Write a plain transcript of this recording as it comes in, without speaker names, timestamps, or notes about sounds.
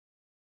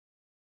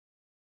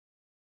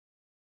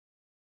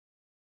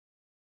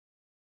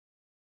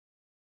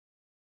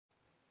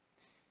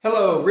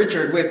Hello,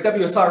 Richard with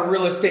WSR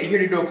Real Estate here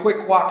to do a quick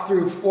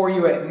walkthrough for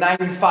you at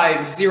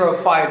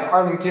 9505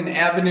 Arlington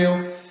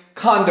Avenue,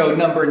 condo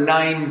number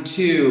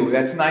 92.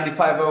 That's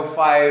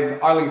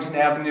 9505 Arlington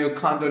Avenue,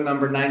 condo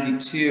number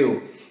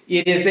 92.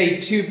 It is a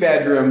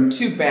 2-bedroom,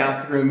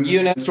 2-bathroom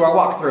unit. Let's do our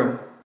walkthrough.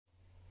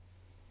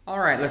 All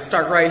right, let's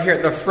start right here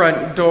at the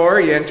front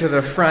door. You enter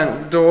the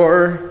front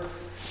door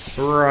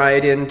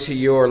right into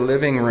your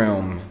living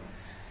room.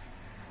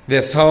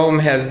 This home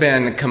has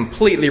been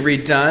completely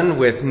redone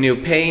with new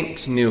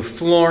paint, new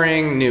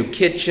flooring, new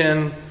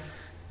kitchen,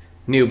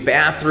 new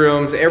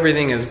bathrooms.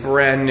 Everything is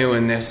brand new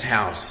in this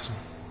house.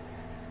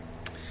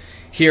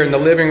 Here in the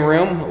living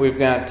room, we've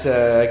got,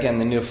 again,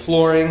 the new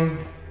flooring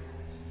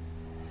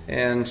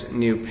and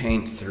new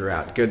paint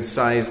throughout. Good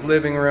sized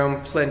living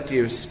room, plenty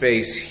of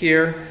space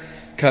here.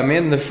 Come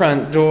in the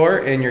front door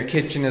and your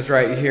kitchen is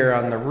right here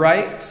on the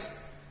right.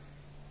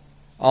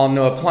 All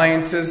new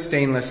appliances,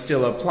 stainless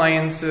steel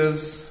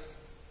appliances.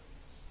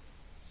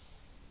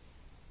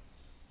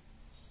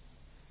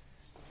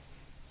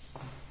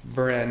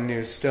 Brand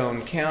new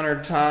stone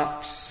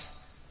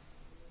countertops.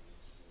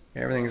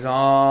 Everything's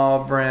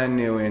all brand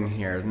new in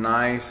here,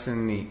 nice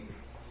and neat.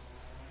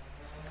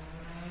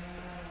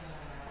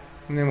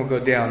 And then we'll go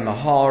down the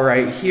hall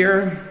right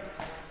here.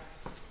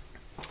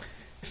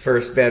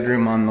 First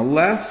bedroom on the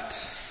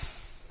left.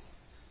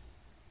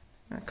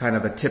 Kind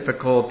of a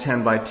typical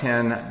 10 by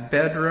 10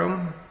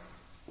 bedroom.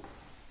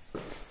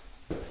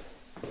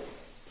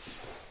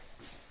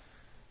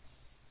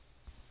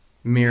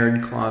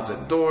 Mirrored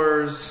closet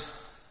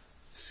doors,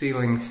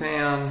 ceiling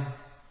fan.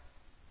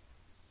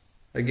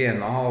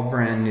 Again, all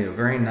brand new,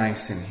 very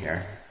nice in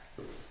here.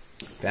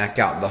 Back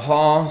out the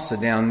hall, so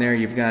down there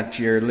you've got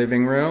your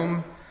living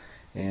room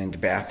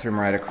and bathroom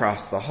right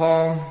across the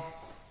hall.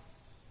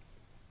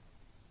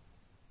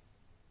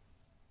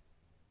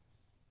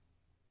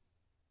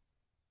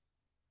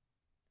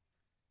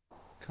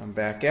 Come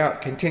back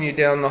out, continue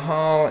down the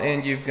hall,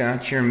 and you've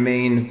got your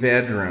main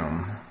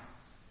bedroom.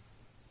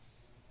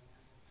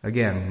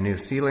 Again, new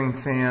ceiling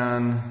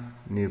fan,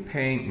 new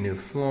paint, new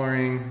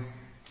flooring.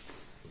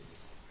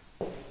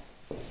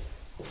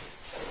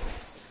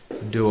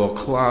 Dual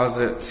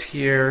closets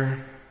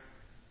here.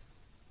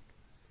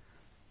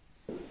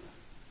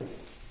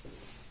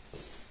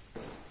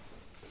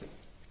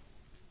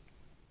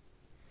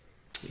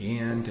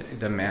 And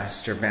the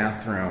master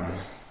bathroom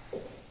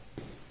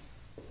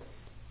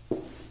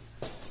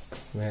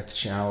with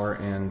shower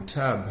and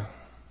tub.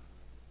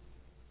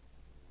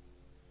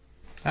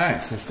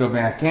 Alright, so let's go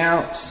back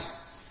out.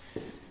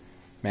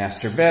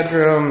 Master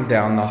bedroom,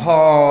 down the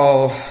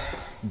hall,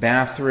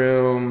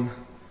 bathroom,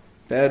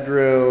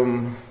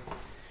 bedroom,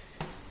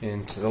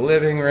 into the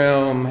living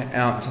room,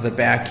 out to the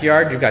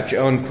backyard. You've got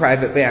your own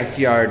private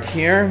backyard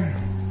here.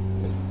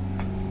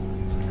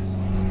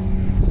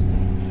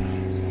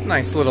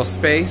 Nice little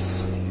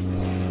space.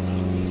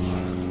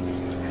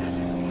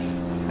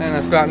 And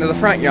let's go out into the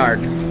front yard.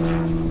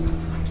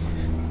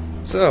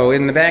 So,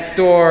 in the back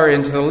door,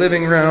 into the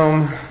living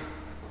room,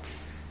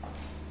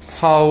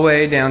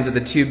 hallway down to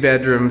the 2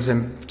 bedrooms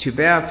and 2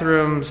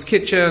 bathrooms,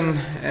 kitchen,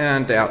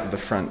 and out the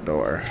front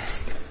door.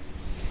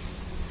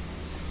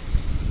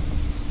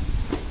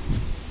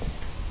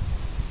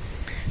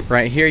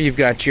 Right here you've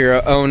got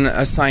your own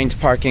assigned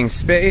parking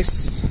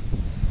space.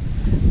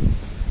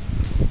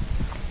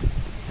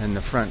 And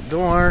the front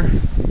door.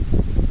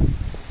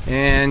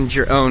 And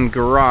your own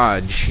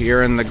garage.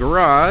 Here in the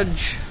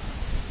garage,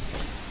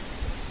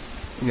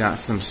 you got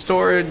some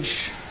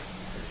storage,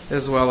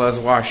 as well as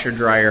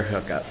washer-dryer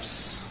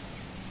hookups.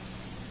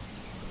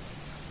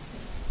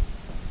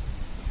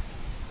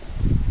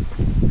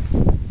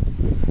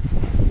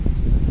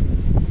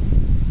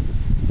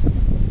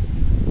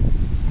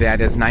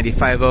 That is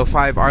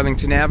 9505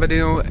 Arlington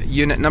Avenue,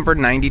 unit number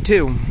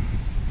 92.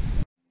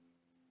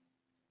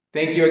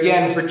 Thank you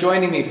again for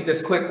joining me for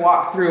this quick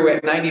walkthrough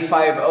at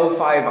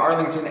 9505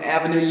 Arlington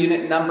Avenue,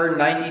 unit number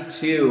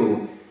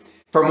 92.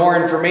 For more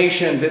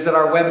information, visit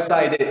our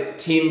website at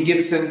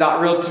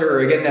teamgibson.realtor.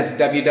 Again, that's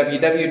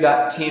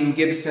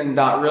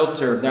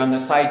www.teamgibson.realtor. There on the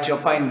site, you'll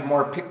find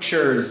more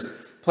pictures,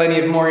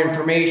 plenty of more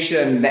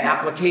information, the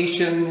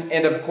application,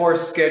 and of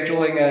course,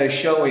 scheduling a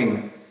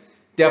showing.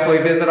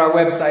 Definitely visit our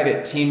website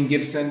at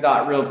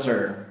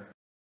teamgibson.realtor.